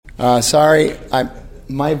Sorry,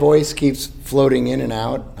 my voice keeps floating in and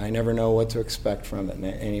out. I never know what to expect from it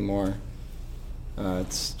anymore.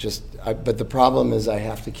 It's just, but the problem is I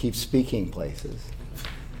have to keep speaking places.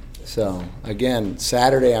 So, again,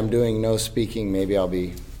 Saturday I'm doing no speaking. Maybe I'll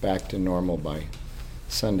be back to normal by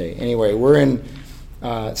Sunday. Anyway, we're in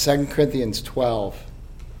 2 Corinthians 12,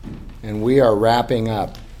 and we are wrapping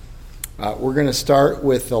up. We're going to start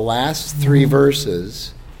with the last 3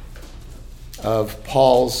 verses of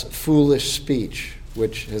Paul's foolish speech,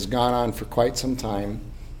 which has gone on for quite some time.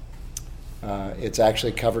 It's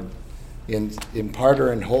actually covered in part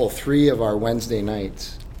or in whole 3 of our Wednesday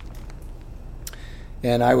nights.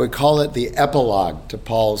 And I would call it the epilogue to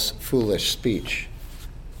Paul's foolish speech.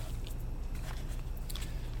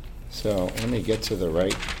 So let me get to the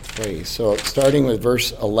right place. So starting with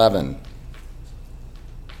verse 11.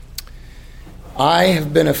 I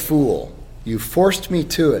have been a fool. You forced me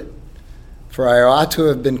to it. For I ought to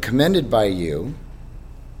have been commended by you.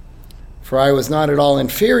 For I was not at all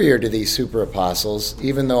inferior to these super apostles,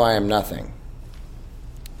 even though I am nothing.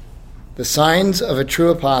 The signs of a true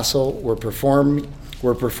apostle were performed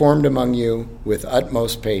among you with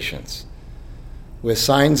utmost patience, with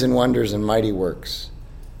signs and wonders and mighty works.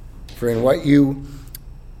 For in what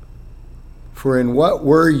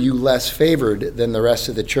were you less favored than the rest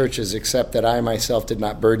of the churches, except that I myself did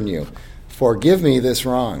not burden you? Forgive me this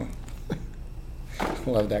wrong.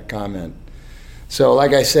 Love that comment. So,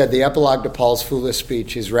 like I said, the epilogue to Paul's foolish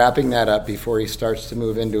speech, he's wrapping that up before he starts to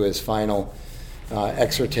move into his final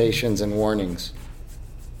exhortations and warnings.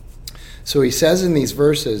 So he says in these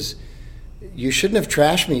verses, you shouldn't have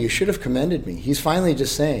trashed me, you should have commended me. He's finally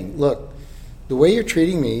just saying, look, the way you're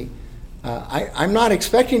treating me, I'm not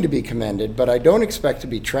expecting to be commended, but I don't expect to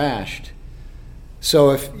be trashed.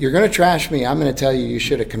 So if you're going to trash me, I'm going to tell you you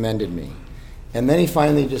should have commended me. And then he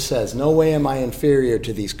finally just says, no way am I inferior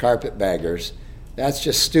to these carpetbaggers. That's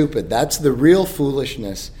just stupid. That's the real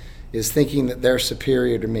foolishness, is thinking that they're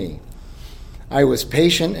superior to me. I was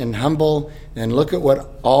patient and humble, and look at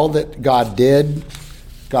what all that God did.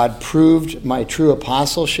 God proved my true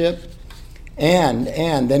apostleship. And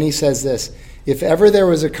then he says this, if ever there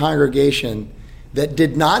was a congregation that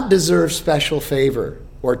did not deserve special favor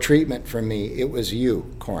or treatment from me, it was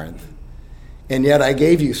you, Corinth. And yet I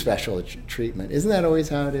gave you special treatment. Isn't that always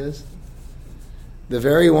how it is? The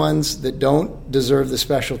very ones that don't deserve the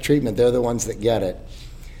special treatment, they're the ones that get it.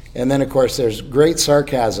 And then, of course, there's great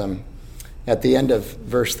sarcasm at the end of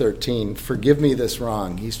verse 13. Forgive me this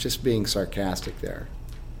wrong. He's just being sarcastic there.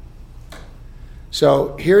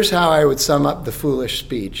 So here's how I would sum up the foolish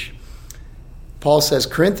speech. Paul says,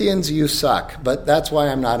 Corinthians, you suck, but that's why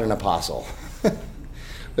I'm not an apostle.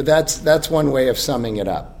 But that's one way of summing it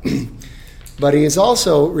up. But he is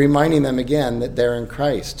also reminding them again that they're in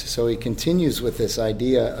Christ. So he continues with this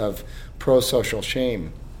idea of pro-social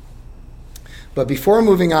shame. But before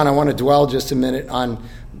moving on, I want to dwell just a minute on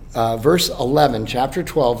verse 11, chapter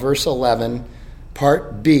 12, verse 11,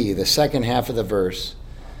 part B, the second half of the verse.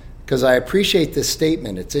 Because I appreciate this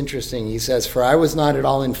statement. It's interesting. He says, for I was not at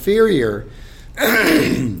all inferior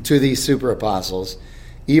to these super apostles,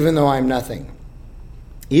 even though I'm nothing.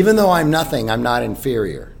 Even though I'm nothing, I'm not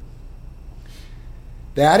inferior.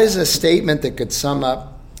 That is a statement that could sum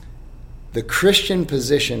up the Christian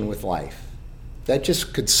position with life. That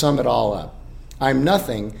just could sum it all up. I'm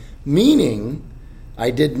nothing, meaning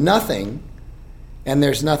I did nothing, and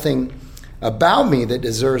there's nothing about me that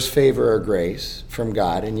deserves favor or grace from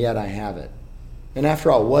God, and yet I have it. And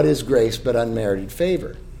after all, what is grace but unmerited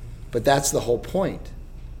favor? But that's the whole point.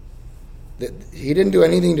 That he didn't do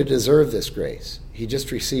anything to deserve this grace. He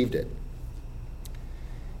just received it.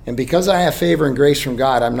 And because I have favor and grace from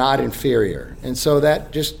God, I'm not inferior. And so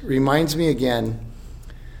that just reminds me again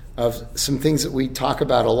of some things that we talk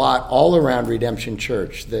about a lot all around Redemption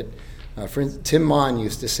Church that Tim Mon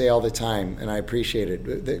used to say all the time, and I appreciate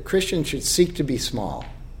it, that Christians should seek to be small.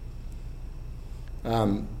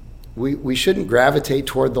 We shouldn't gravitate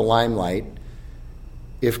toward the limelight.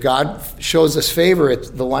 If God shows us favor,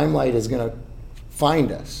 the limelight is going to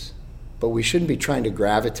find us. But we shouldn't be trying to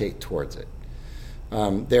gravitate towards it.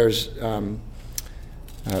 There's Bill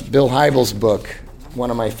Hybels' book,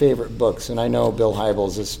 one of my favorite books, and I know Bill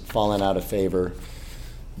Hybels has fallen out of favor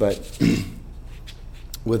but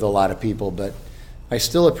with a lot of people, but I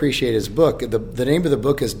still appreciate his book. The name of the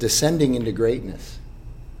book is Descending into Greatness.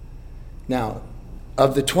 Now,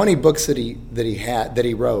 of the 20 books that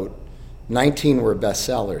he wrote, 19 were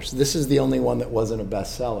bestsellers. This is the only one that wasn't a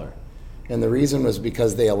bestseller. And the reason was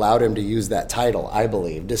because they allowed him to use that title, I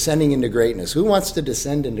believe, Descending into Greatness. Who wants to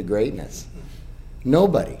descend into greatness?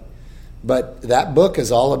 Nobody. But that book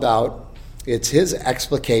is all about It's his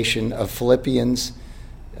explication of Philippians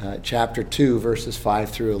chapter 2, verses 5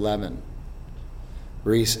 through 11.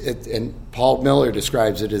 And Paul Miller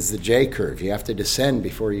describes it as the J curve. You have to descend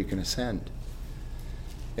before you can ascend.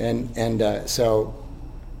 And so,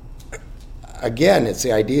 again, it's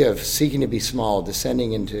the idea of seeking to be small,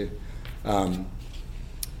 descending into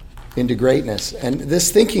greatness. And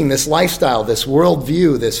this thinking, this lifestyle, this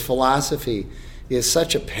worldview, this philosophy is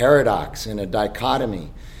such a paradox and a dichotomy.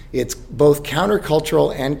 It's both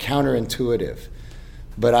countercultural and counterintuitive.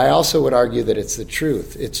 But I also would argue that it's the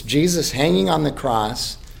truth. It's Jesus hanging on the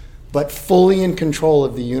cross, but fully in control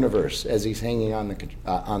of the universe as he's hanging on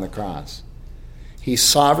the cross. He's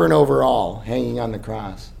sovereign over all, hanging on the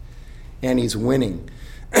cross, and he's winning.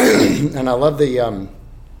 And I love the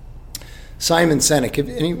Simon Sinek. Have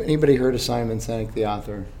anybody heard of Simon Sinek, the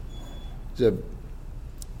author? He's a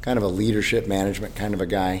kind of a leadership management kind of a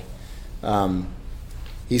guy.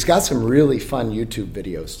 He's got some really fun YouTube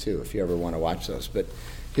videos, too, if you ever want to watch those. But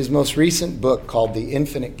his most recent book, called The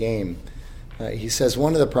Infinite Game, he says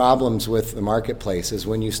one of the problems with the marketplace is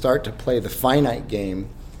when you start to play the finite game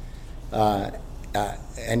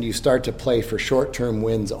and you start to play for short-term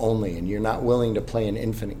wins only, and you're not willing to play an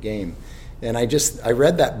infinite game. And I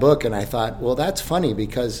read that book, and I thought, well, that's funny,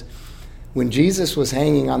 because when Jesus was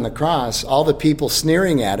hanging on the cross, all the people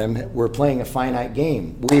sneering at him were playing a finite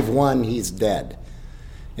game. We've won, he's dead.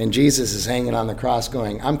 And Jesus is hanging on the cross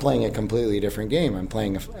going, I'm playing a completely different game. I'm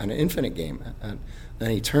playing an infinite game, an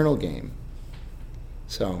eternal game.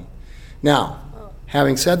 So, now,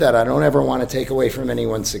 having said that, I don't ever want to take away from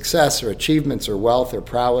anyone's success or achievements or wealth or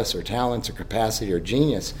prowess or talents or capacity or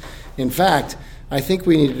genius. In fact, I think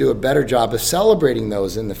we need to do a better job of celebrating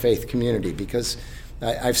those in the faith community, because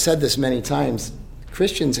I've said this many times,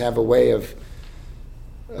 Christians have a way of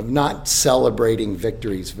not celebrating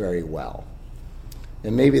victories very well.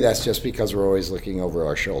 And maybe that's just because we're always looking over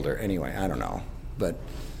our shoulder. Anyway, I don't know. But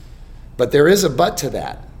there is a but to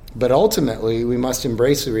that. But ultimately, we must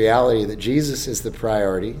embrace the reality that Jesus is the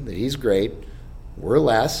priority, that he's great, we're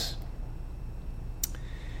less.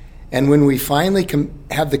 And when we finally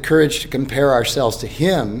have the courage to compare ourselves to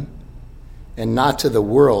him and not to the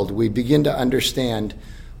world, we begin to understand.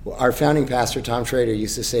 Our founding pastor, Tom Schrader,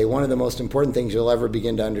 used to say, one of the most important things you'll ever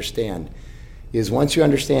begin to understand is once you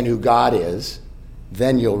understand who God is,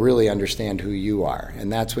 then you'll really understand who you are. And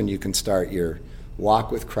that's when you can start your walk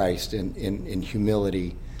with Christ in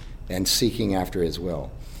humility and seeking after his will.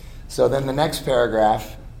 So then the next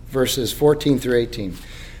paragraph, verses 14 through 18.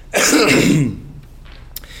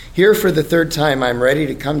 Here for the third time I'm ready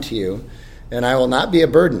to come to you, and I will not be a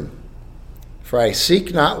burden. For I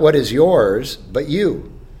seek not what is yours, but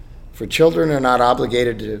you. For children are not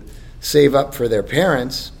obligated to save up for their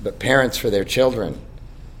parents, but parents for their children.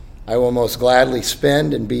 I will most gladly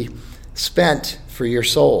spend and be spent for your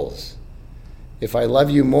souls. If I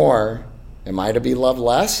love you more, am I to be loved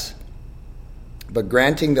less? But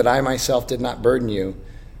granting that I myself did not burden you,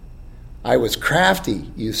 I was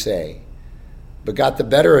crafty, you say, but got the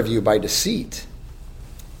better of you by deceit.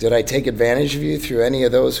 Did I take advantage of you through any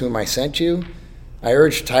of those whom I sent you? I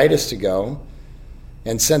urged Titus to go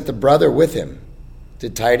and sent the brother with him.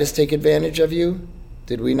 Did Titus take advantage of you?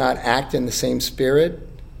 Did we not act in the same spirit?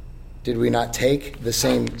 Did we not take the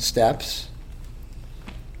same steps?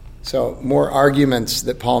 So more arguments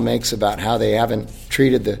that Paul makes about how they haven't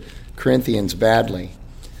treated the Corinthians badly.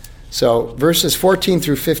 So verses 14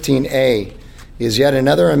 through 15a is yet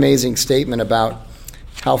another amazing statement about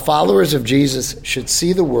how followers of Jesus should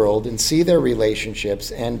see the world and see their relationships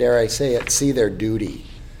and, dare I say it, see their duty.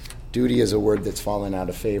 Duty is a word that's fallen out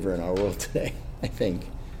of favor in our world today, I think.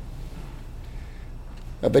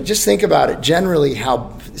 But just think about it generally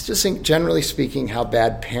speaking, how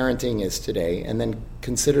bad parenting is today, and then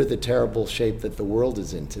consider the terrible shape that the world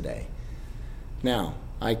is in today. Now,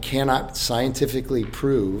 I cannot scientifically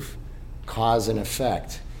prove cause and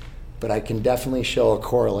effect, but I can definitely show a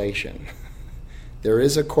correlation. There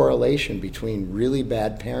is a correlation between really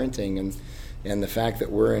bad parenting and the fact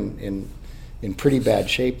that we're in pretty bad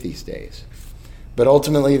shape these days. But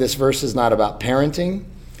ultimately, this verse is not about parenting.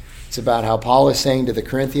 It's about how Paul is saying to the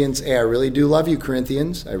Corinthians, hey, I really do love you,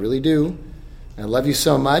 Corinthians. I really do. I love you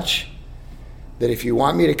so much that if you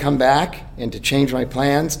want me to come back and to change my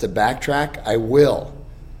plans, to backtrack, I will.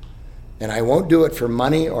 And I won't do it for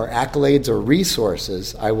money or accolades or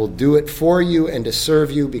resources. I will do it for you and to serve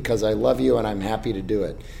you because I love you and I'm happy to do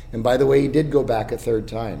it. And by the way, he did go back a third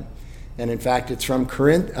time. And in fact, it's from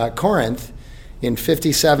Corinth in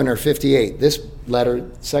 57 or 58. This letter,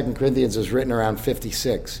 2 Corinthians, was written around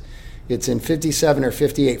 56. It's in 57 or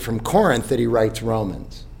 58 from Corinth that he writes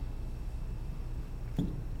Romans.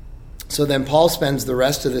 So then Paul spends the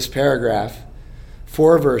rest of this paragraph,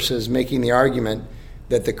 4 verses, making the argument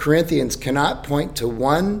that the Corinthians cannot point to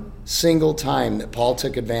one single time that Paul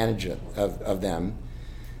took advantage of them.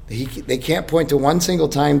 They can't point to one single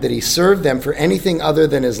time that he served them for anything other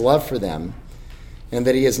than his love for them, and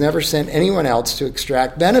that he has never sent anyone else to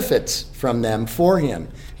extract benefits from them for him.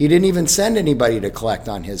 He didn't even send anybody to collect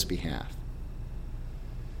on his behalf.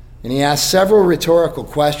 And he asked several rhetorical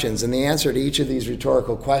questions, and the answer to each of these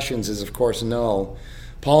rhetorical questions is, of course, no.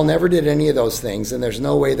 Paul never did any of those things, and there's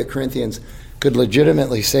no way the Corinthians could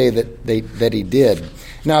legitimately say that he did.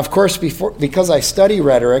 Now, of course, because I study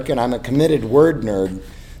rhetoric and I'm a committed word nerd,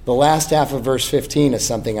 the last half of verse 15 is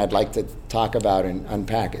something I'd like to talk about and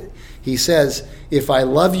unpack it. He says, "If I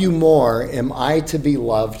love you more, am I to be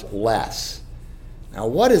loved less?" Now,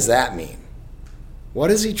 what does that mean? What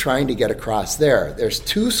is he trying to get across there? There's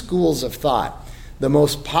 2 schools of thought. The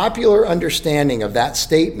most popular understanding of that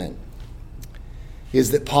statement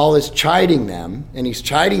is that Paul is chiding them, and he's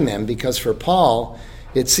chiding them because for Paul,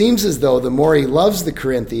 it seems as though the more he loves the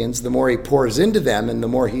Corinthians, the more he pours into them, and the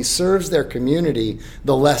more he serves their community,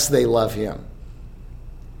 the less they love him.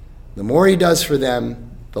 The more he does for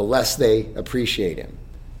them, the less they appreciate him.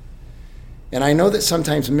 And I know that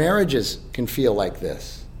sometimes marriages can feel like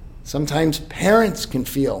this. Sometimes parents can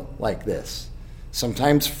feel like this.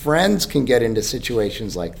 Sometimes friends can get into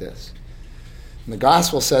situations like this. And the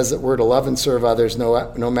gospel says that we're to love and serve others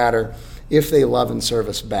no matter if they love and serve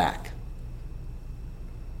us back.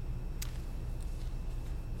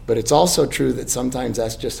 But it's also true that sometimes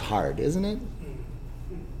that's just hard, isn't it?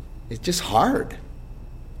 It's just hard.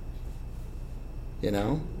 You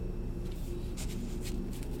know?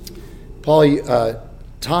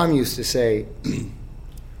 Tom used to say,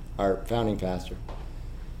 our founding pastor,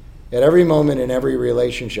 at every moment in every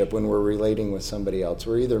relationship when we're relating with somebody else,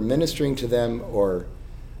 we're either ministering to them or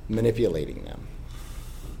manipulating them.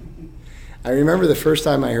 I remember the first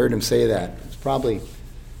time I heard him say that. It was probably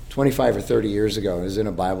 25 or 30 years ago. I was in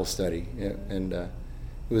a Bible study, and it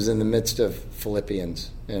was in the midst of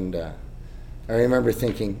Philippians. And I remember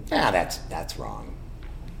thinking, that's wrong.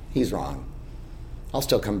 He's wrong. I'll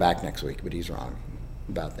still come back next week, but he's wrong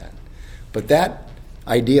about that. But that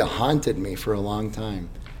idea haunted me for a long time.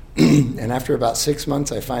 And after about 6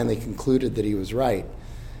 months, I finally concluded that he was right.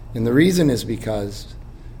 And the reason is because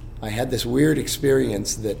I had this weird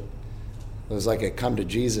experience that was like a come to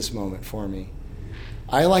Jesus moment for me.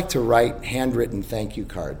 I like to write handwritten thank you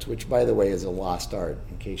cards, which, by the way, is a lost art,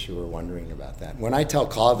 in case you were wondering about that. When I tell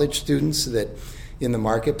college students that in the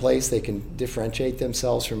marketplace they can differentiate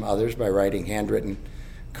themselves from others by writing handwritten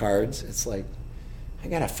cards, it's like, I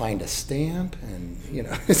got to find a stamp, and,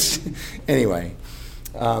 anyway.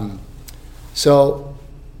 So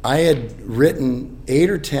I had written 8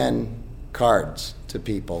 or 10 cards to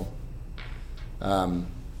people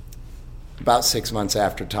about 6 months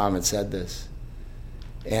after Tom had said this.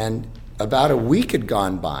 And about a week had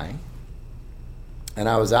gone by, and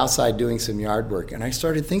I was outside doing some yard work, and I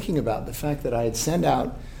started thinking about the fact that I had sent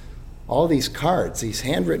out all these cards, these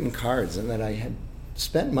handwritten cards, and that I had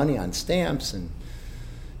spent money on stamps and,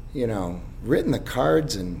 written the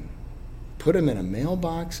cards and put them in a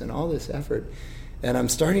mailbox and all this effort. And I'm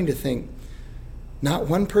starting to think, not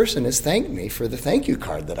one person has thanked me for the thank you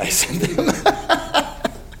card that I sent them.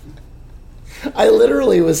 I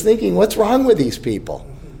literally was thinking, what's wrong with these people?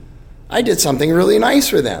 I did something really nice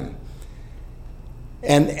for them.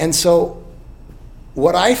 And so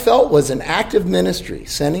what I felt was an act of ministry,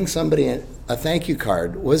 sending somebody a thank you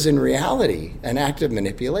card, was in reality an act of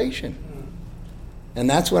manipulation. And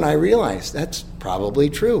that's when I realized that's probably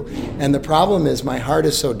true. And the problem is my heart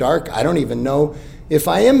is so dark, I don't even know if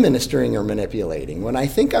I am ministering or manipulating. When I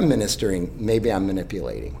think I'm ministering, maybe I'm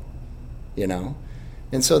manipulating,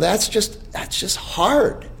 And so that's just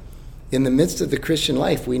hard. In the midst of the Christian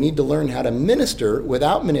life, we need to learn how to minister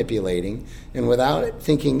without manipulating and without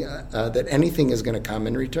thinking that anything is going to come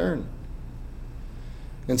in return.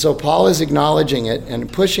 And so Paul is acknowledging it and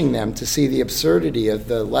pushing them to see the absurdity of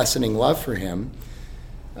the lessening love for him,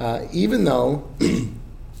 even though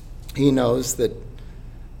he knows that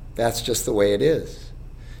that's just the way it is.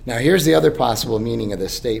 Now, here's the other possible meaning of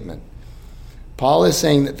this statement. Paul is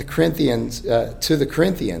saying that to the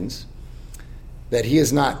Corinthians, that he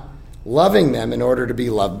is not loving them in order to be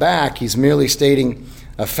loved back. He's merely stating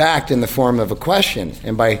a fact in the form of a question.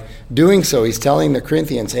 And by doing so, he's telling the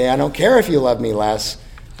Corinthians, hey, I don't care if you love me less.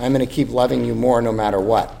 I'm going to keep loving you more no matter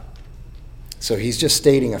what. So he's just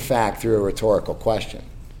stating a fact through a rhetorical question.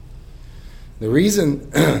 The reason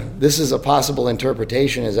this is a possible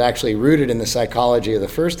interpretation is actually rooted in the psychology of the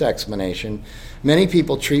first explanation. Many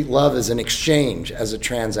people treat love as an exchange, as a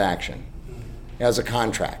transaction, as a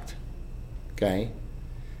contract. Okay?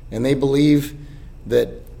 And they believe that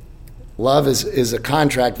love is a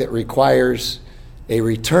contract that requires a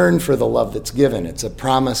return for the love that's given. It's a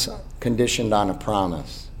promise conditioned on a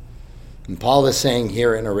promise. And Paul is saying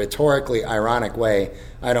here in a rhetorically ironic way,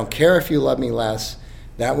 I don't care if you love me less,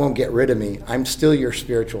 that won't get rid of me. I'm still your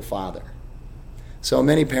spiritual father. So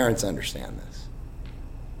many parents understand this.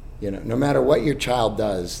 No matter what your child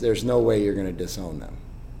does, there's no way you're going to disown them.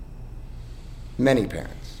 Many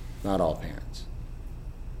parents, not all parents.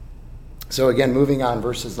 So again, moving on,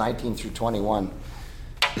 verses 19 through 21.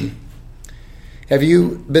 Have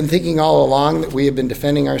you been thinking all along that we have been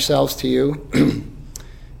defending ourselves to you?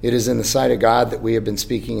 It is in the sight of God that we have been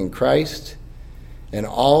speaking in Christ, and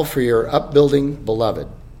all for your upbuilding, beloved.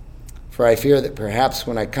 For I fear that perhaps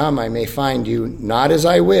when I come I may find you not as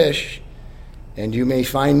I wish, and you may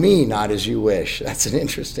find me not as you wish. That's an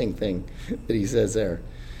interesting thing that he says there.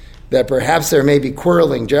 That perhaps there may be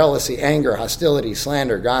quarreling, jealousy, anger, hostility,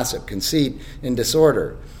 slander, gossip, conceit, and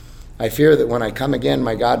disorder. I fear that when I come again,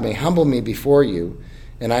 my God may humble me before you,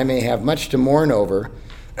 and I may have much to mourn over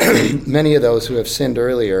many of those who have sinned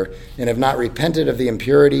earlier and have not repented of the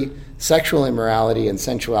impurity, sexual immorality, and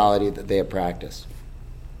sensuality that they have practiced.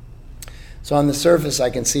 So on the surface, I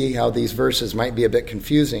can see how these verses might be a bit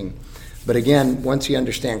confusing. But again, once you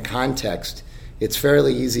understand context, it's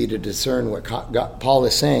fairly easy to discern what Paul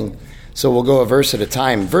is saying. So we'll go a verse at a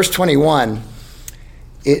time. Verse 21,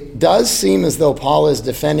 it does seem as though Paul is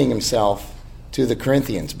defending himself to the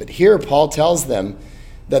Corinthians. But here Paul tells them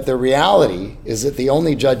that the reality is that the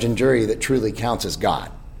only judge and jury that truly counts is God.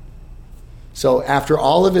 So after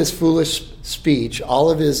all of his foolish speech, all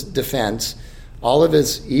of his defense, all of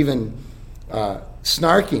his even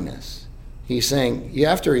snarkiness, he's saying, you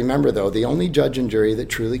have to remember, though, the only judge and jury that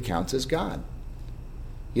truly counts is God.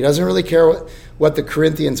 He doesn't really care what the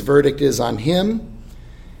Corinthians' verdict is on him,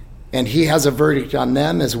 and he has a verdict on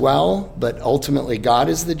them as well, but ultimately God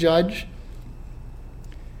is the judge.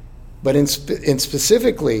 But in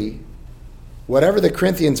specifically, whatever the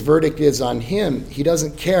Corinthians' verdict is on him, he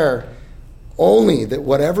doesn't care, only that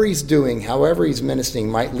whatever he's doing, however he's ministering,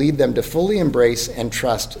 might lead them to fully embrace and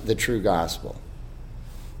trust the true gospel.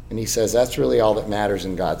 And he says that's really all that matters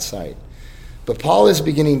in God's sight. But Paul is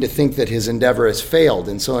beginning to think that his endeavor has failed.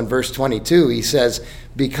 And so in verse 22, he says,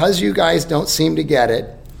 because you guys don't seem to get it,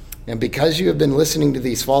 and because you have been listening to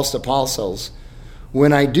these false apostles,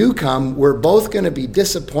 when I do come, we're both going to be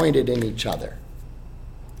disappointed in each other.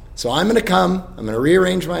 So I'm going to come, I'm going to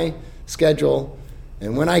rearrange my schedule,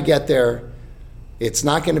 and when I get there, it's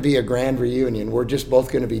not going to be a grand reunion. We're just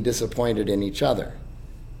both going to be disappointed in each other.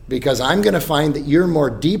 Because I'm going to find that you're more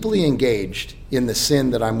deeply engaged in the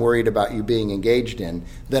sin that I'm worried about you being engaged in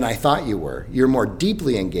than I thought you were. You're more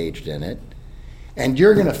deeply engaged in it. And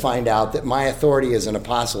you're going to find out that my authority as an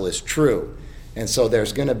apostle is true. And so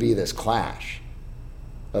there's going to be this clash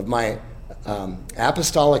of my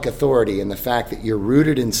apostolic authority and the fact that you're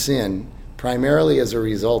rooted in sin primarily as a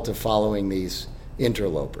result of following these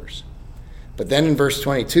interlopers. But then in verse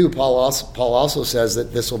 22, Paul also says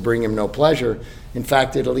that this will bring him no pleasure. In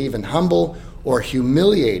fact, it'll even humble or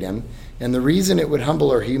humiliate him. And the reason it would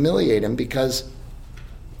humble or humiliate him, because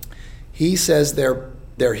he says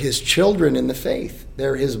they're his children in the faith.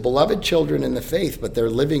 They're his beloved children in the faith, but they're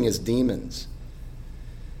living as demons.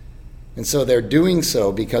 And so they're doing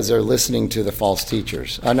so because they're listening to the false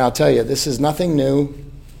teachers. And I'll tell you, this is nothing new.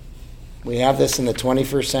 We have this in the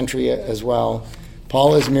 21st century as well.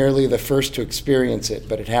 Paul is merely the first to experience it,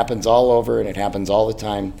 but it happens all over and it happens all the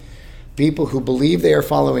time. People who believe they are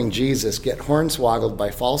following Jesus get hornswoggled by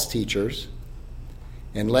false teachers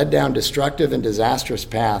and led down destructive and disastrous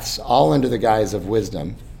paths, all under the guise of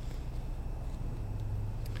wisdom.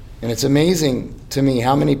 And it's amazing to me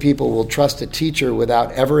how many people will trust a teacher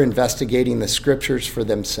without ever investigating the scriptures for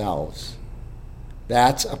themselves.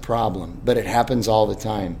 That's a problem, but it happens all the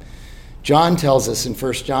time. John tells us in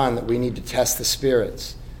 1 John that we need to test the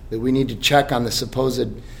spirits, that we need to check on the supposed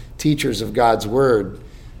teachers of God's word,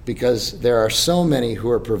 because there are so many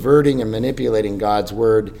who are perverting and manipulating God's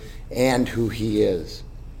word and who he is.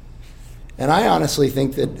 And I honestly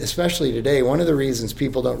think that, especially today, one of the reasons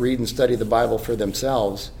people don't read and study the Bible for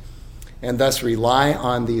themselves and thus rely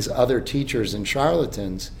on these other teachers and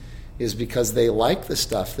charlatans is because they like the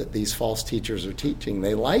stuff that these false teachers are teaching.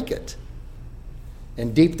 They like it.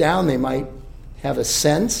 And deep down, they might have a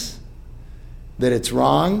sense that it's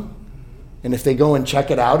wrong. And if they go and check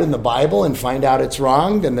it out in the Bible and find out it's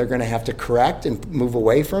wrong, then they're going to have to correct and move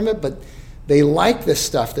away from it. But They like this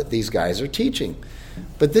stuff that these guys are teaching.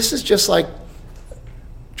 But this is just like,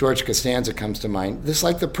 George Costanza comes to mind, this is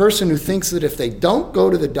like the person who thinks that if they don't go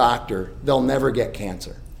to the doctor, they'll never get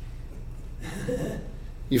cancer.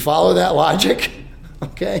 You follow that logic?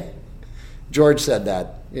 Okay? George said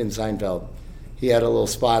that in Seinfeld. He had a little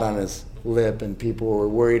spot on his lip, and people were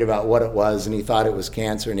worried about what it was, and he thought it was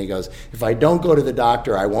cancer, and he goes, if I don't go to the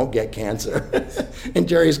doctor, I won't get cancer. And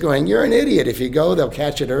Jerry's going, you're an idiot. If you go, they'll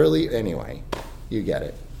catch it early. Anyway, you get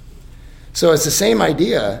it. So it's the same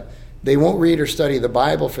idea. They won't read or study the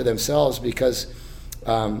Bible for themselves because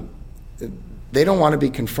they don't want to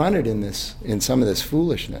be confronted in some of this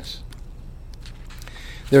foolishness.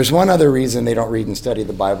 There's one other reason they don't read and study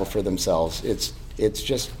the Bible for themselves. It's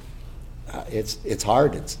just it's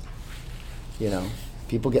hard.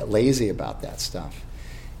 People get lazy about that stuff.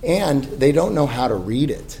 And they don't know how to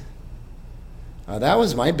read it. That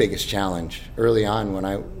was my biggest challenge early on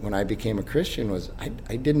when I became a Christian was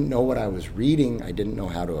I didn't know what I was reading. I didn't know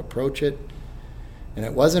how to approach it. And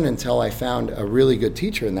it wasn't until I found a really good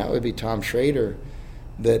teacher, and that would be Tom Schrader,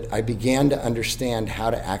 that I began to understand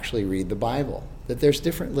how to actually read the Bible. That there's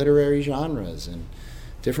different literary genres and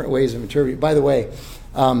different ways of interpreting. By the way,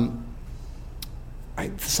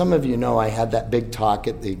 some of you know I had that big talk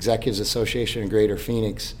at the Executives Association in Greater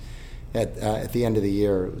Phoenix at the end of the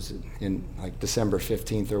year. It was in like December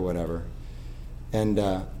 15th or whatever. And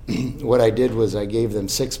what I did was I gave them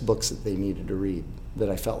 6 books that they needed to read, that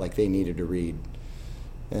I felt like they needed to read.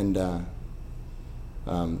 And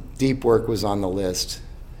Deep Work was on the list.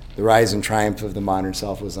 The Rise and Triumph of the Modern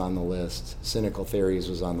Self was on the list. Cynical Theories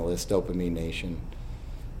was on the list. Dopamine Nation.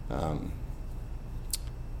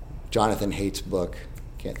 Jonathan Haidt's book.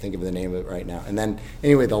 Can't think of the name of it right now. And then,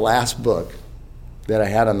 anyway, the last book that I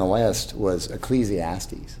had on the list was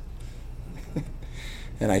Ecclesiastes.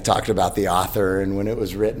 And I talked about the author and when it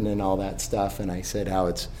was written and all that stuff. And I said how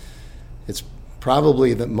it's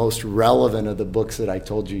probably the most relevant of the books that I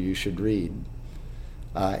told you should read,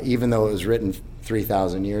 even though it was written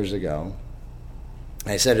 3,000 years ago.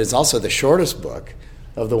 I said it's also the shortest book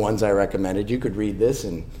of the ones I recommended. You could read this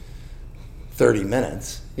in 30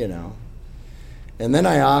 minutes, And then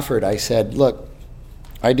I said, look,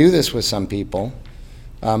 I do this with some people.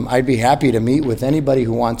 I'd be happy to meet with anybody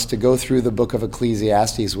who wants to go through the book of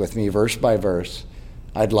Ecclesiastes with me, verse by verse.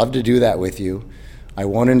 I'd love to do that with you. I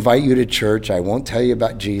won't invite you to church. I won't tell you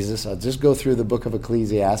about Jesus. I'll just go through the book of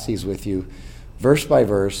Ecclesiastes with you, verse by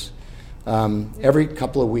verse. Every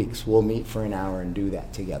couple of weeks, we'll meet for an hour and do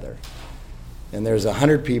that together. And there's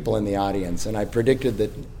 100 people in the audience, and I predicted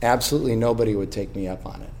that absolutely nobody would take me up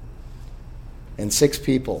on it. And 6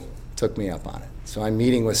 people took me up on it. So I'm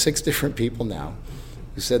meeting with 6 different people now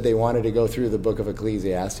who said they wanted to go through the book of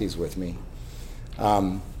Ecclesiastes with me.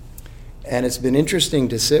 And it's been interesting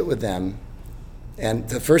to sit with them. And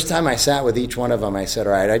the first time I sat with each one of them, I said,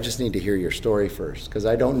 all right, I just need to hear your story first, because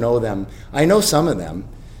I don't know them. I know some of them,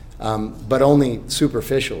 but only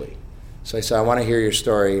superficially. So I said, I want to hear your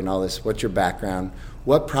story and all this. What's your background?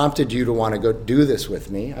 What prompted you to want to go do this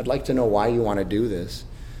with me? I'd like to know why you want to do this.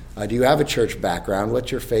 Do you have a church background?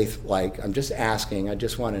 What's your faith like? I'm just asking. I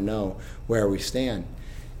just want to know where we stand.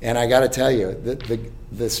 And I got to tell you,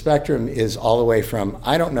 the spectrum is all the way from,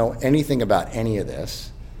 I don't know anything about any of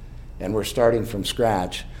this, and we're starting from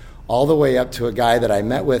scratch, all the way up to a guy that I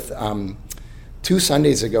met with 2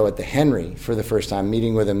 Sundays ago at the Henry for the first time,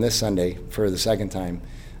 meeting with him this Sunday for the second time.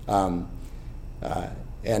 And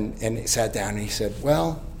he sat down and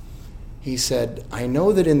he said, I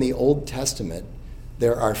know that in the Old Testament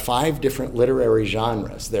there are 5 different literary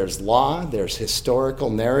genres. There's law, there's historical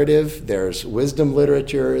narrative, there's wisdom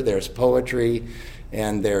literature, there's poetry,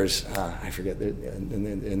 and there's,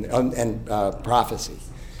 prophecy.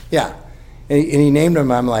 Yeah. And he named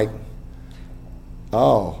them. I'm like,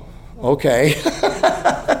 oh, okay.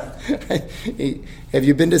 Have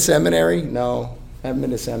you been to seminary? No, I haven't been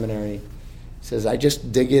to seminary. He says, I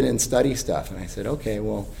just dig in and study stuff. And I said, okay,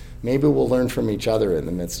 well, maybe we'll learn from each other in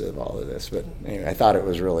the midst of all of this. But anyway, I thought it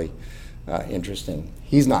was really interesting.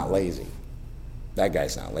 He's not lazy. That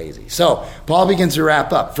guy's not lazy. So Paul begins to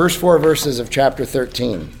wrap up. First 4 verses of chapter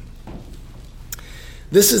 13.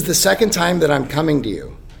 This is the second time that I'm coming to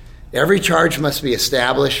you. Every charge must be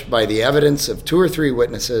established by the evidence of 2 or 3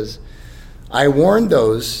 witnesses. I warned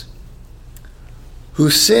those who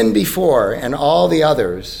sinned before and all the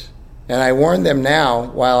others, and I warn them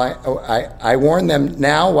now I warn them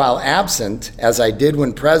now while absent, as I did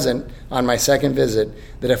when present on my second visit,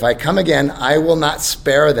 that if I come again, I will not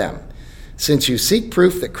spare them, since you seek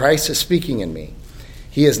proof that Christ is speaking in me.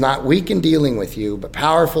 He is not weak in dealing with you, but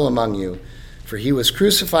powerful among you. For he was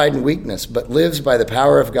crucified in weakness, but lives by the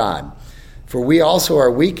power of God. For we also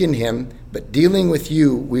are weak in him, but dealing with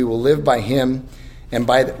you, we will live by him and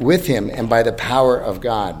with him and by the power of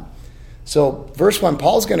God. So verse 1,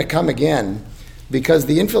 Paul's going to come again because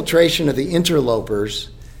the infiltration of the interlopers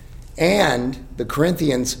and the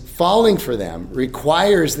Corinthians falling for them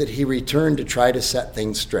requires that he return to try to set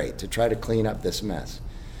things straight, to try to clean up this mess.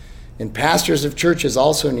 And pastors of churches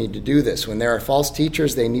also need to do this. When there are false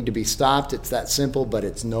teachers, they need to be stopped. It's that simple, but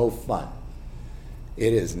it's no fun.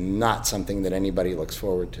 It is not something that anybody looks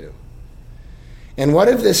forward to. And what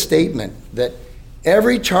of this statement that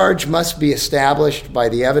every charge must be established by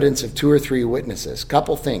the evidence of 2 or 3 witnesses?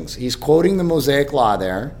 Couple things. He's quoting the Mosaic Law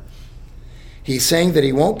there. He's saying that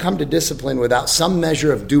he won't come to discipline without some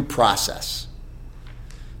measure of due process.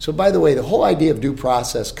 So, by the way, the whole idea of due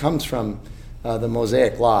process comes from the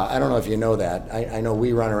Mosaic Law. I don't know if you know that. I know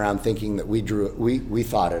we run around thinking that we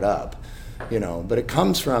thought it up, but it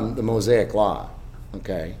comes from the Mosaic Law,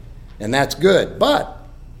 okay? And that's good. But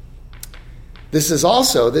this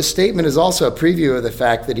statement is also a preview of the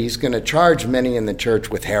fact that he's going to charge many in the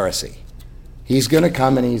church with heresy. He's going to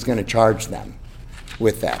come and he's going to charge them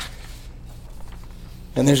with that.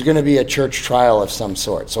 And there's going to be a church trial of some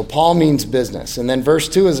sort. So Paul means business. And then verse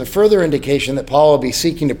 2 is a further indication that Paul will be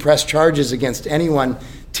seeking to press charges against anyone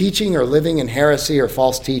teaching or living in heresy or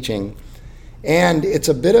false teaching. And it's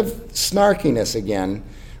a bit of snarkiness again.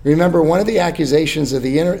 Remember, one of the accusations of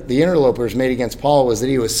the interlopers made against Paul was that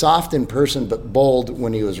he was soft in person but bold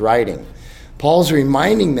when he was writing. Paul's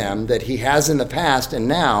reminding them that he has in the past and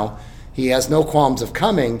now he has no qualms of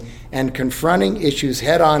coming and confronting issues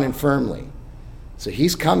head on and firmly. So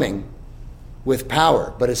he's coming with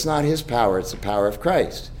power, but it's not his power, it's the power of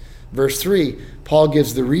Christ. Verse 3, Paul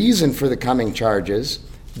gives the reason for the coming charges.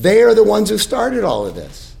 They are the ones who started all of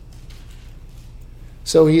this.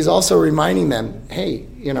 So he's also reminding them, hey,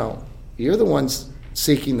 you're the ones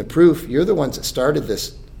seeking the proof. You're the ones that started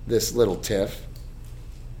this little tiff.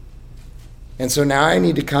 And so now I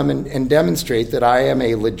need to come and demonstrate that I am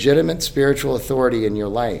a legitimate spiritual authority in your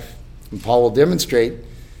life. And Paul will demonstrate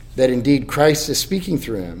that indeed Christ is speaking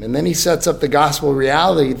through him. And then he sets up the gospel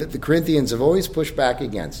reality that the Corinthians have always pushed back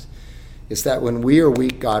against. It's that when we are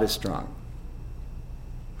weak, God is strong.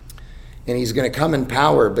 And he's going to come in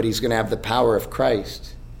power, but he's going to have the power of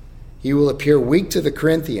Christ. He will appear weak to the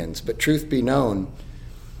Corinthians, but truth be known,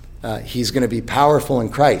 he's going to be powerful in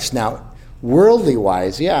Christ. Now, worldly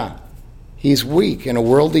wise, yeah, he's weak. In a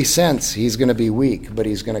worldly sense, he's going to be weak, but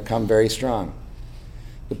he's going to come very strong.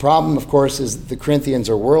 The problem, of course, is that the Corinthians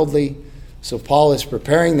are worldly, so Paul is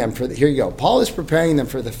preparing them for here you go. Paul is preparing them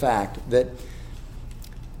for the fact that,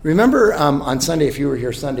 remember on Sunday, if you were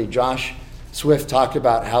here Sunday, Josh Swift talked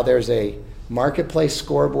about how there's a marketplace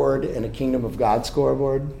scoreboard and a kingdom of God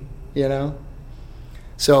scoreboard,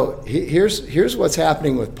 So here's what's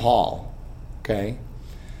happening with Paul, okay?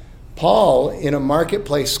 Paul, in a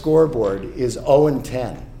marketplace scoreboard, is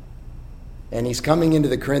 0-10. And he's coming into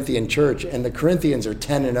the Corinthian church, and the Corinthians are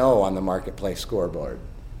 10-0 on the marketplace scoreboard.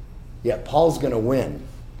 Yet Paul's going to win.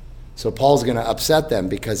 So Paul's going to upset them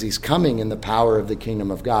because he's coming in the power of the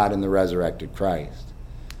kingdom of God and the resurrected Christ.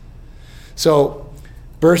 So,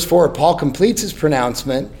 verse 4, Paul completes his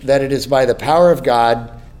pronouncement that it is by the power of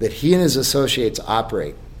God that he and his associates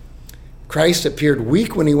operate. Christ appeared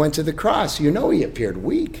weak when he went to the cross. He appeared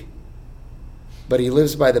weak. But he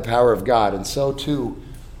lives by the power of God, and so too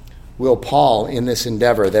will Paul in this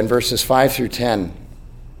endeavor. Then verses 5 through 10.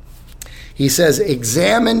 He says,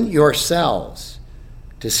 examine yourselves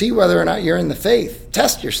to see whether or not you're in the faith.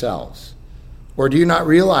 Test yourselves. Or do you not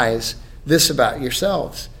realize this about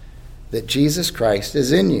yourselves, that Jesus Christ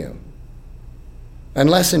is in you?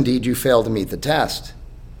 Unless indeed you fail to meet the test.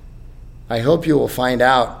 I hope you will find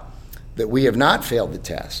out that we have not failed the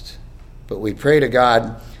test, but we pray to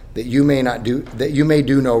God that you may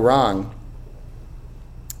do no wrong.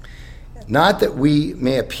 Not that we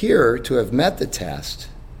may appear to have met the test,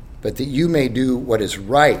 but that you may do what is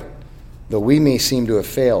right, though we may seem to have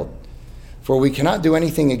failed. For we cannot do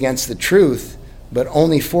anything against the truth, but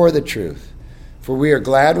only for the truth. For we are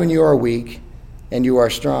glad when you are weak and you are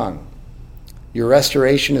strong. Your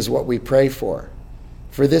restoration is what we pray for.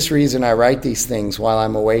 For this reason I write these things while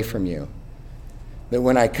I'm away from you, that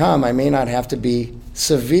when I come I may not have to be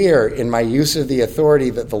severe in my use of the authority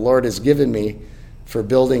that the Lord has given me for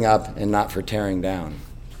building up and not for tearing down.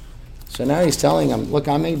 So now he's telling them, look,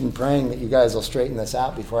 I'm even praying that you guys will straighten this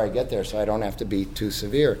out before I get there so I don't have to be too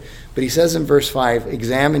severe. But he says in verse 5,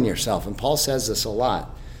 examine yourself. And Paul says this a lot.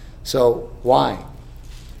 So why?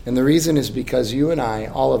 And the reason is because you and I,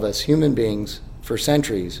 all of us, human beings, for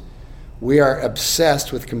centuries, we are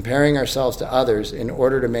obsessed with comparing ourselves to others in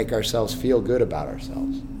order to make ourselves feel good about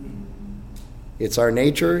ourselves. It's our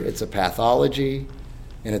nature, it's a pathology,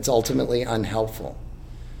 and it's ultimately unhelpful.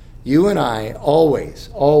 You and I always,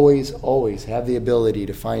 always, always have the ability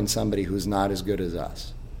to find somebody who's not as good as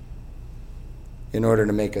us in order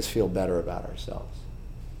to make us feel better about ourselves.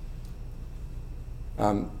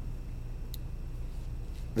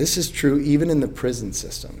 This is true even in the prison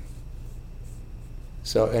system.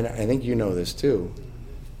 So, and I think you know this too.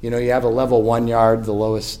 You know, you have a level 1 yard, the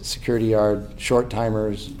lowest security yard, short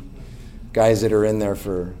timers, guys that are in there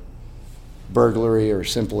for burglary or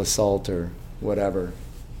simple assault or whatever.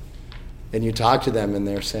 And you talk to them and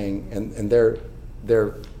they're saying, and their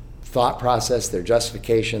thought process, their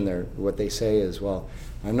justification, what they say is, well,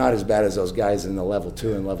 I'm not as bad as those guys in the level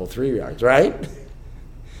 2 and level 3 yards, right?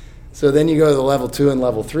 So then you go to the level 2 and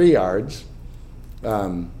level 3 yards.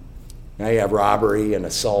 Now you have robbery and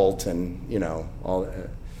assault and, you know,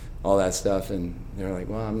 all that stuff. And they're like,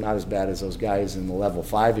 well, I'm not as bad as those guys in the level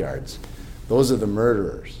 5 yards. Those are the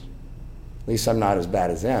murderers. At least I'm not as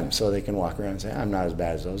bad as them. So they can walk around and say, I'm not as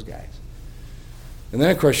bad as those guys. And then,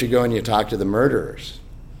 of course, you go and you talk to the murderers.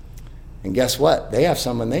 And guess what? They have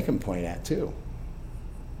someone they can point at, too.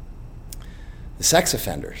 The sex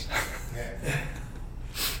offenders.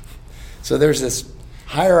 So there's this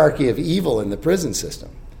hierarchy of evil in the prison system.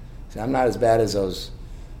 See, I'm not as bad as those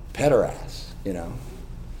pederasts, you know.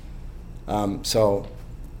 So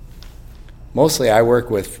mostly I work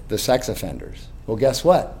with the sex offenders. Well, guess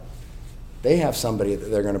what? They have somebody that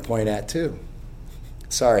they're going to point at, too.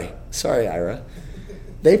 Sorry, Ira.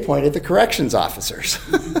 They point at the corrections officers.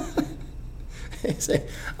 They say,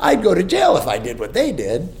 I'd go to jail if I did what they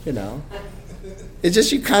did, you know. It's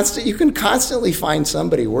just you can constantly find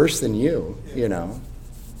somebody worse than you know.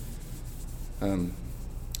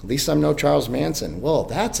 At least I'm no Charles Manson. Well,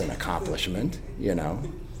 that's an accomplishment, you know.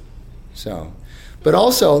 So, but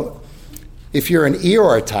also, if you're an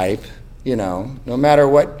Eeyore type, you know, no matter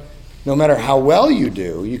how well you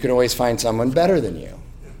do, you can always find someone better than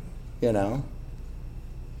you know.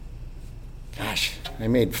 Gosh, I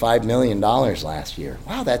made $5 million last year.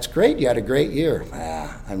 Wow, that's great. You had a great year.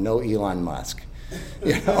 I'm no Elon Musk.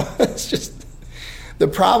 You know, it's just, the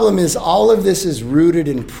problem is all of this is rooted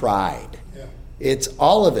in pride. Yeah. It's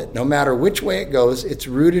all of it. No matter which way it goes, it's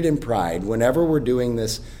rooted in pride whenever we're doing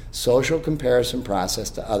this social comparison process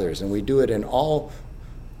to others. And we do it in all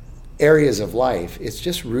areas of life. It's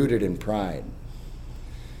just rooted in pride.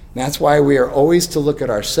 And that's why we are always to look at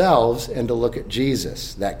ourselves and to look at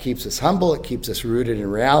Jesus. That keeps us humble. It keeps us rooted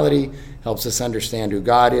in reality, helps us understand who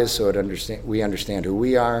God is so we understand who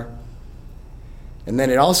we are. And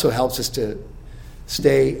then it also helps us to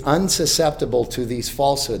stay unsusceptible to these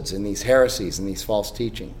falsehoods and these heresies and these false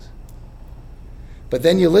teachings. But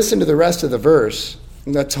then you listen to the rest of the verse,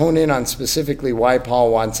 and let's hone in on specifically why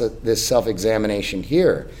Paul wants this self-examination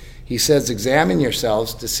here. He says, examine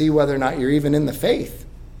yourselves to see whether or not you're even in the faith.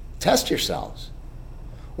 Test yourselves.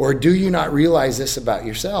 Or do you not realize this about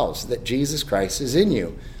yourselves, that Jesus Christ is in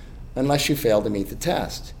you, unless you fail to meet the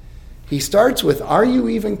test? He starts with, are you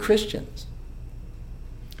even Christians?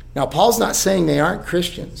 Now, Paul's not saying they aren't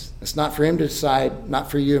Christians. It's not for him to decide,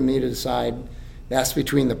 not for you and me to decide. That's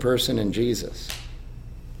between the person and Jesus.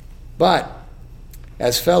 But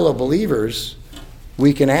as fellow believers,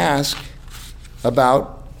 we can ask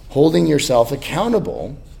about holding yourself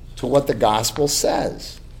accountable to what the gospel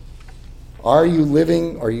says. Are you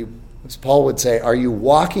living, as Paul would say, are you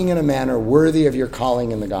walking in a manner worthy of your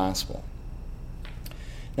calling in the gospel?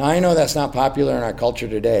 Now, I know that's not popular in our culture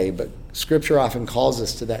today, but Scripture often calls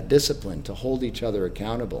us to that discipline, to hold each other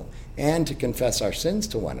accountable and to confess our sins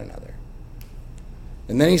to one another.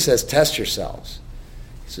 And then he says, test yourselves.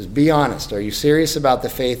 He says, be honest. Are you serious about the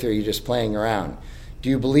faith or are you just playing around? Do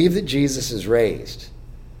you believe that Jesus is raised?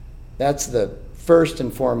 That's the first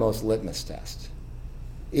and foremost litmus test.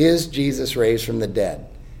 Is Jesus raised from the dead?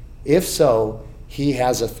 If so, he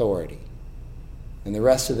has authority. And the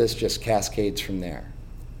rest of this just cascades from there.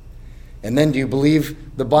 And then do you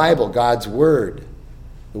believe the Bible, God's word,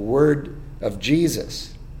 the word of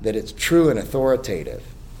Jesus, that it's true and authoritative?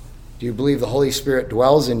 Do you believe the Holy Spirit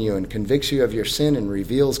dwells in you and convicts you of your sin and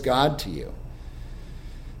reveals God to you?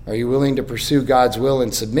 Are you willing to pursue God's will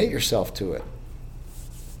and submit yourself to it?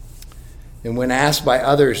 And when asked by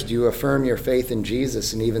others, do you affirm your faith in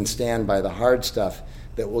Jesus and even stand by the hard stuff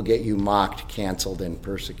that will get you mocked, canceled, and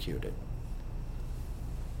persecuted?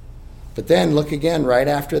 But then look again, right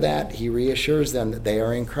after that, he reassures them that they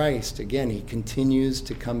are in Christ. Again, he continues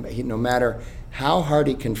to come, no matter how hard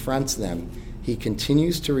he confronts them, he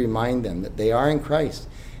continues to remind them that they are in Christ.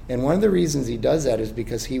 And one of the reasons he does that is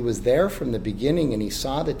because he was there from the beginning and he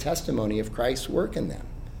saw the testimony of Christ's work in them.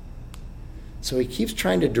 So he keeps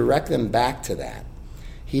trying to direct them back to that.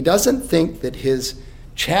 He doesn't think that his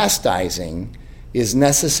chastising is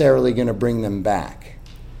necessarily going to bring them back.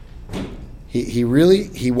 He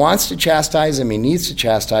wants to chastise them, he needs to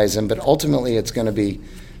chastise them, but ultimately it's going to be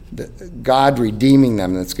God redeeming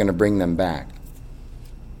them that's going to bring them back.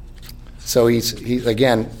 So he's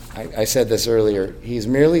again, I said this earlier, he's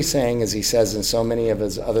merely saying, as he says in so many of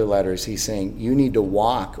his other letters, he's saying you need to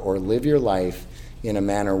walk or live your life in a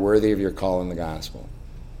manner worthy of your call in the gospel.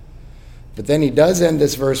 But then he does end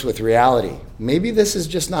this verse with reality. Maybe this is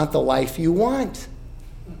just not the life you want.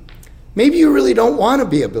 Maybe you really don't want to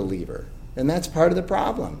be a believer, and that's part of the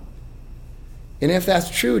problem. And if that's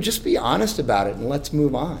true, just be honest about it and let's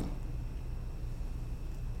move on.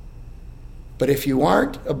 But if you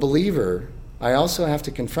aren't a believer, I also have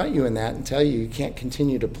to confront you in that and tell you can't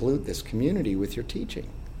continue to pollute this community with your teaching.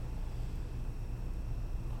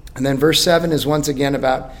 And then verse 7 is once again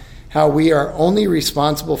about how we are only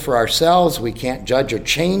responsible for ourselves. We can't judge or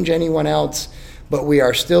change anyone else, but we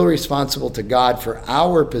are still responsible to God for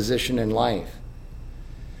our position in life.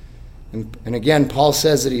 And again, Paul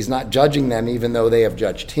says that he's not judging them even though they have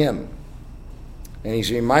judged him. And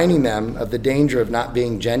he's reminding them of the danger of not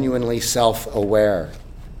being genuinely self-aware.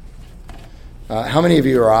 How many of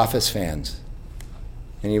you are Office fans?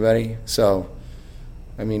 Anybody? So,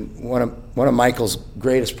 I mean, one of Michael's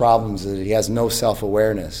greatest problems is that he has no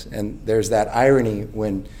self-awareness. And there's that irony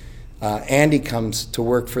when Andy comes to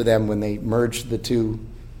work for them when they merged the two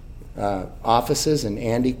offices, and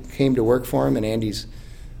Andy came to work for him, and Andy's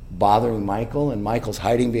bothering Michael, and Michael's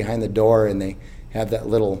hiding behind the door, and they have that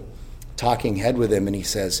little talking head with him, and he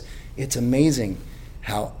says, it's amazing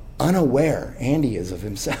how unaware Andy is of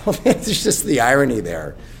himself. It's just the irony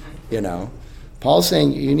there, you know. Paul's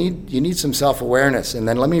saying you need some self-awareness. And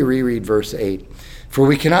then let me reread verse 8. For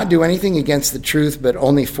we cannot do anything against the truth, but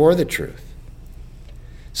only for the truth.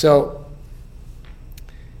 So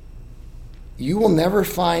you will never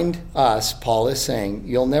find us, Paul is saying,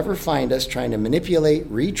 you'll never find us trying to manipulate,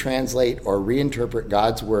 retranslate, or reinterpret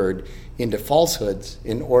God's word into falsehoods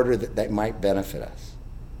in order that they might benefit us.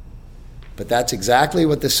 But that's exactly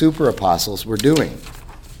what the super apostles were doing.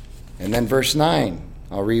 And then verse 9,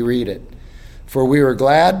 I'll reread it. For we are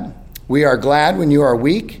glad when you are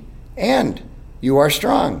weak and you are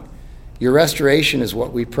strong. Your restoration is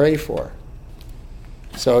what we pray for.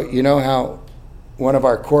 So you know how one of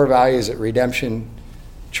our core values at Redemption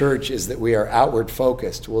Church is that we are outward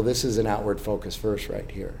focused. Well, this is an outward focused verse right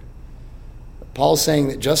here. Paul's saying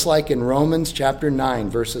that just like in Romans chapter 9,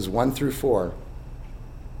 verses 1 through 4,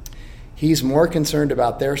 he's more concerned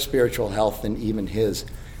about their spiritual health than even his.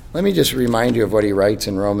 Let me just remind you of what he writes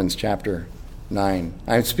in Romans chapter 9.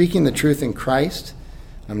 I'm speaking the truth in Christ.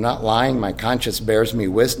 I'm not lying. My conscience bears me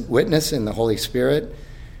witness in the Holy Spirit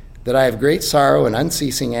that I have great sorrow and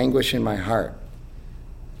unceasing anguish in my heart.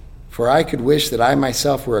 For I could wish that I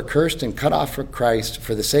myself were accursed and cut off from Christ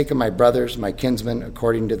for the sake of my brothers, my kinsmen,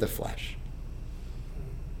 according to the flesh.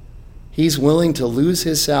 He's willing to lose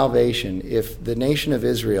his salvation if the nation of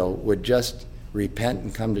Israel would just repent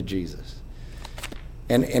and come to Jesus.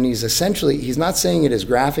 And he's not saying it as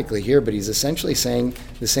graphically here, but he's essentially saying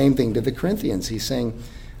the same thing to the Corinthians. He's saying,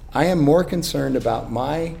 I am more concerned about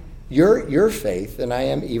your faith than I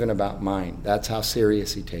am even about mine. That's how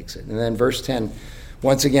serious he takes it. And then verse 10,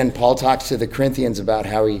 once again, Paul talks to the Corinthians about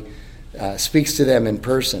how he speaks to them in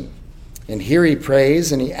person. And here he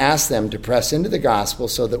prays and he asks them to press into the gospel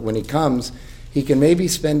so that when he comes, he can maybe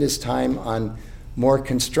spend his time on more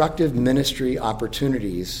constructive ministry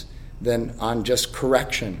opportunities than on just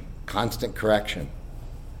correction, constant correction.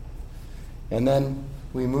 And then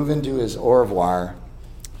we move into his au revoir,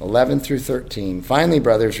 11 through 13. Finally,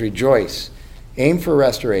 brothers, rejoice, aim for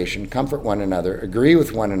restoration, comfort one another, agree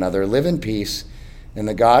with one another, live in peace, and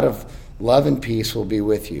the God of love and peace will be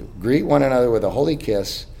with you. Greet one another with a holy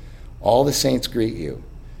kiss. All the saints greet you.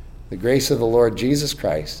 The grace of the Lord Jesus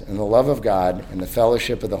Christ and the love of God and the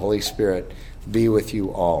fellowship of the Holy Spirit be with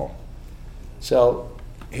you all. So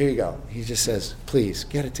here you go. He just says, please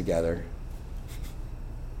get it together.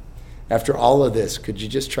 After all of this, could you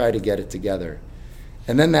just try to get it together?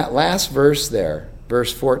 And then that last verse there,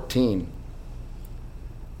 verse 14.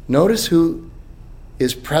 Notice who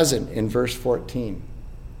is present in verse 14.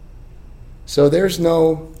 So there's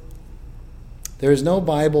no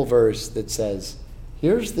Bible verse that says,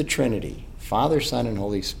 here's the Trinity, Father, Son, and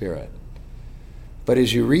Holy Spirit. But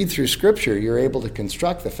as you read through Scripture, you're able to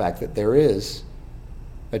construct the fact that there is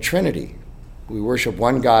a Trinity. We worship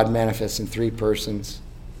one God manifest in three persons.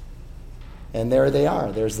 And there they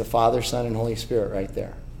are. There's the Father, Son, and Holy Spirit right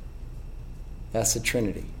there. That's the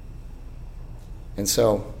Trinity. And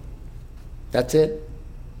so That's it.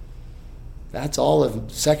 That's all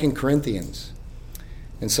of 2 Corinthians.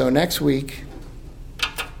 And so next week,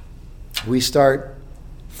 we start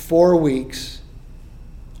 4 weeks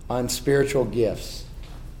on spiritual gifts.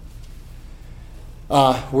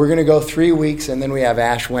 We're going to go 3 weeks, and then we have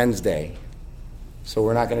Ash Wednesday. So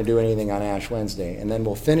we're not going to do anything on Ash Wednesday. And then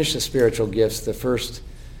we'll finish the spiritual gifts the first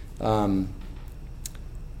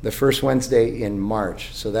Wednesday in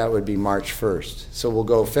March. So that would be March 1st. So we'll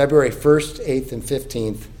go February 1st, 8th, and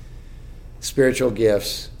 15th, spiritual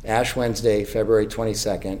gifts. Ash Wednesday, February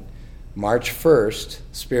 22nd. March 1st,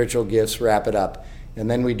 spiritual gifts, wrap it up. And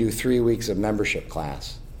then we do 3 weeks of membership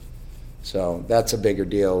class. So that's a bigger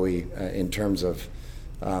deal in terms of,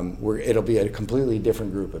 it'll be a completely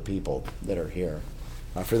different group of people that are here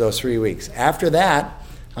for those 3 weeks. After that,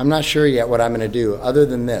 I'm not sure yet what I'm going to do. Other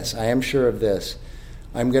than this, I am sure of this.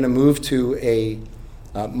 I'm going to move to a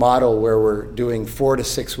model where we're doing 4 to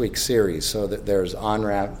 6 week series so that there's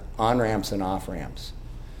on-ramps and off-ramps.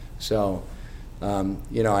 So,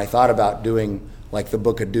 I thought about doing like the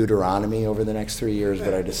book of Deuteronomy over the next 3 years,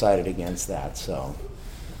 but I decided against that. So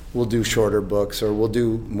we'll do shorter books, or we'll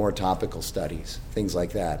do more topical studies, things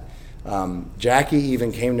like that. Jackie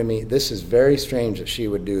even came to me. This is very strange that she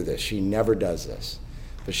would do this. She never does this.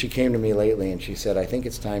 But she came to me lately and she said, I think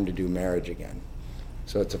it's time to do marriage again.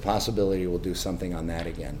 So it's a possibility we'll do something on that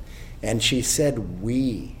again. And she said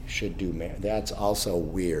we should do marriage. That's also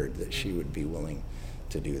weird that she would be willing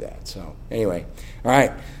to do that. So anyway, all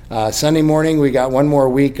right. Sunday morning, we got one more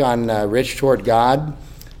week on Rich Toward God.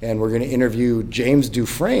 And we're going to interview James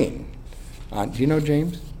Dufresne. Do you know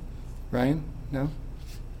James? Ryan? No?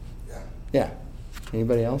 Yeah.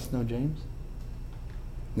 Anybody else know James?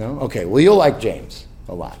 No? Okay, well, you'll like James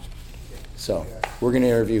a lot. So we're going to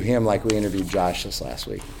interview him like we interviewed Josh this last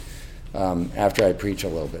week after I preach a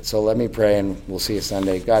little bit. So let me pray, and we'll see you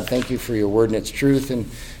Sunday. God, thank you for your word and its truth,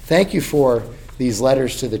 and thank you for these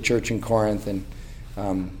letters to the church in Corinth and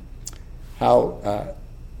how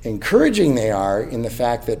encouraging they are in the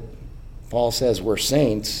fact that Paul says we're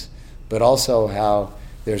saints, but also how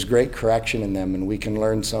there's great correction in them, and we can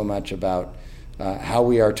learn so much about how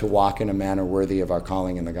we are to walk in a manner worthy of our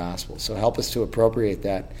calling in the gospel. So help us to appropriate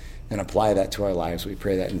that and apply that to our lives. We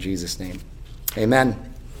pray that in Jesus' name. Amen.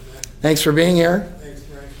 Thanks for being here. Thanks,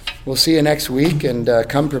 Frank. We'll see you next week, and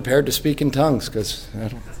come prepared to speak in tongues, because I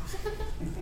don't...